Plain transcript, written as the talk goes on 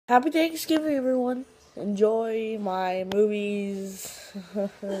Happy Thanksgiving, everyone. Enjoy my movies.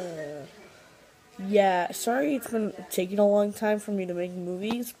 Yeah, sorry it's been taking a long time for me to make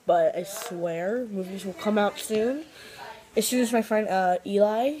movies, but I swear movies will come out soon. As soon as my friend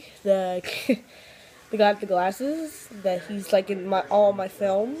Eli, the the guy with the glasses, that he's like in all my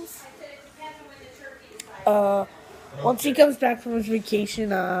films. Uh, Once he comes back from his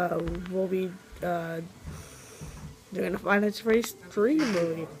vacation, we'll be doing a Finance Race 3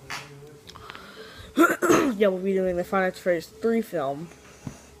 movie. Yeah, we'll be doing the Finance Race 3 film.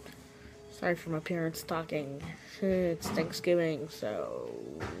 Sorry for my parents talking. It's Thanksgiving, so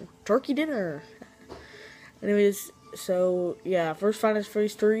turkey dinner. Anyways, so yeah, first Finance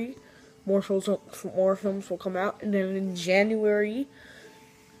Phase 3, more films will come out, and then in January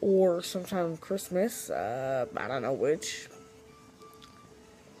or sometime Christmas, I don't know which,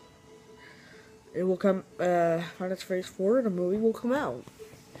 it will come. Finance Phase 4, the movie will come out,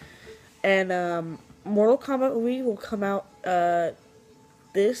 and Mortal Kombat movie will come out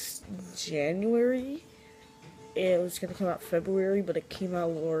this January. It was gonna come out February, but it came out a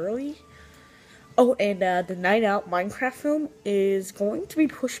little early. Oh, and the Night Out Minecraft film is going to be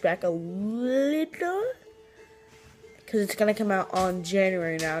pushed back a little because it's gonna come out on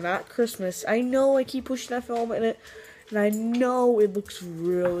January now, not Christmas. I know I keep pushing that film in it, and I know it looks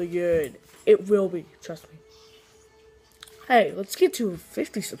really good. It will be, trust me. Hey, let's get to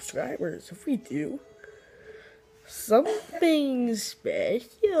 50 subscribers. If we do, something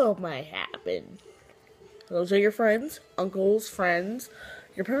special might happen. Those are your friends, uncles, friends,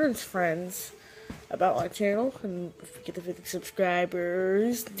 your parents' friends about my channel. And if we get to 50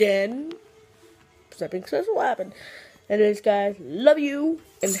 subscribers, then something special will happen. Anyways, guys, love you,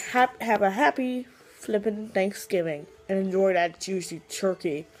 and have a happy flippin' Thanksgiving. And enjoy that juicy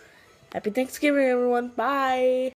turkey. Happy Thanksgiving, everyone. Bye.